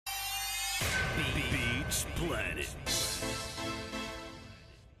Beats Planet.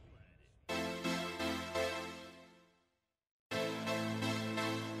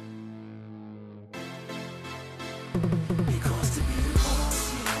 Because to be the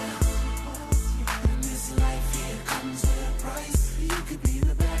boss, yeah. In this life here comes with a price. You could be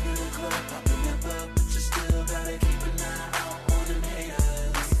the back of the club, popping up, but you still gotta keep an eye out on them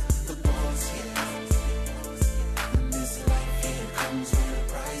haters. The boss, yeah. In this life here comes with a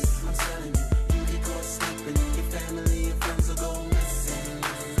price. I'm telling you, you get caught sleeping, your family and friends will go missing.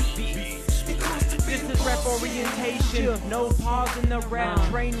 This is rap orientation, no pause in the rap.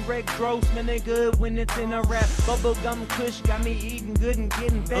 Train wreck gross, smelling good when it's in a rap. Bubblegum kush got me eating good and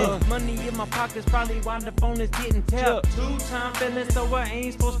getting fed. Money in my pockets, probably why the phone is getting tapped. Two-time feeling, so I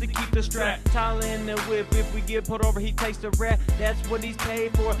ain't supposed to keep the strap. Tyler in the whip, if we get pulled over, he takes the rap. That's what he's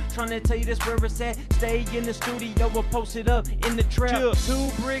paid for. Trying to tell you this where it's at. Stay in the studio or post it up in the trap.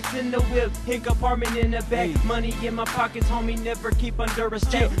 2 bricks in the whip, hick apartment in the back. Money in my pockets, homie, never keep under a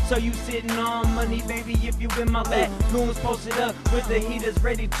stack. So you sitting on money, baby, if you in my lap. Goons posted up with the heaters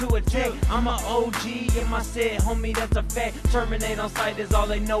ready to attack. I'm a OG in my set, homie, that's a fact. Terminate on sight is all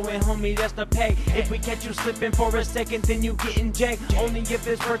they know, and homie, that's the pack. If we catch you slipping for a second, then you getting jacked. Only if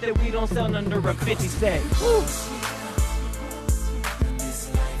it's worth it, we don't sell under a 50 stack. Woo.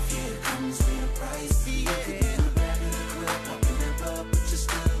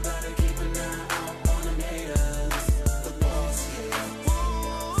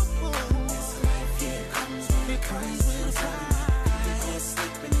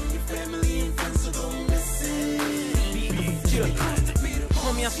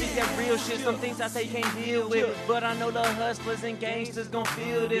 Homie, I speak that real shit. Some things I say can't deal with, but I know the hustlers and gangsters gon'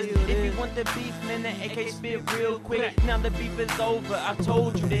 feel this. If you want the beef, man, the AK spit real quick. Now the beef is over, I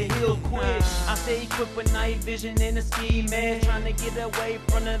told you that he'll quit. I stay equipped with night vision and a ski mask, trying to get away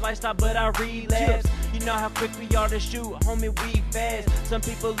from the lifestyle, but I relapse. You know how quick we are to shoot, homie, we fast. Some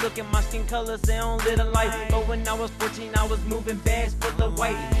people look at my skin color, say I don't live a life, but when I was 14, I was moving fast for the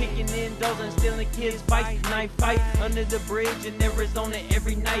white, kicking in doors and stealing kids' bikes. Night fight under the bridge in Arizona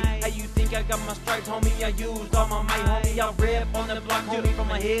every night. How you think I got my stripes, homie? I used all my might, homie. I rep on the block, homie, from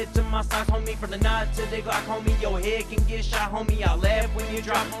my head to my socks, homie. From the knot to the Glock, homie. Your head can get shot, homie. I laugh when you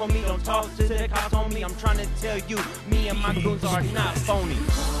drop, homie. Don't talk to the cops, homie. I'm trying to tell you, me and my goons are not phony.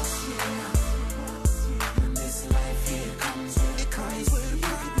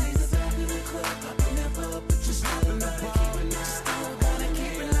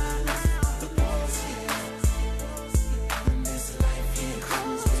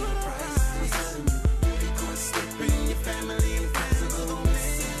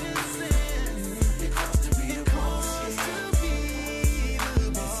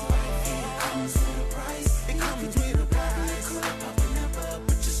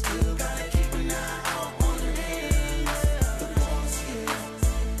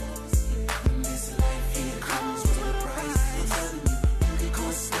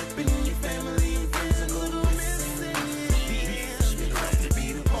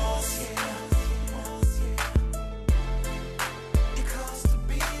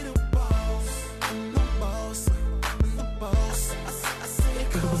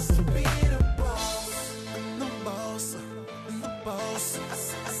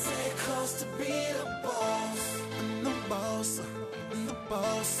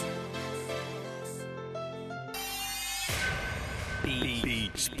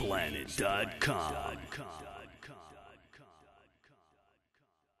 BeatsPlanet.com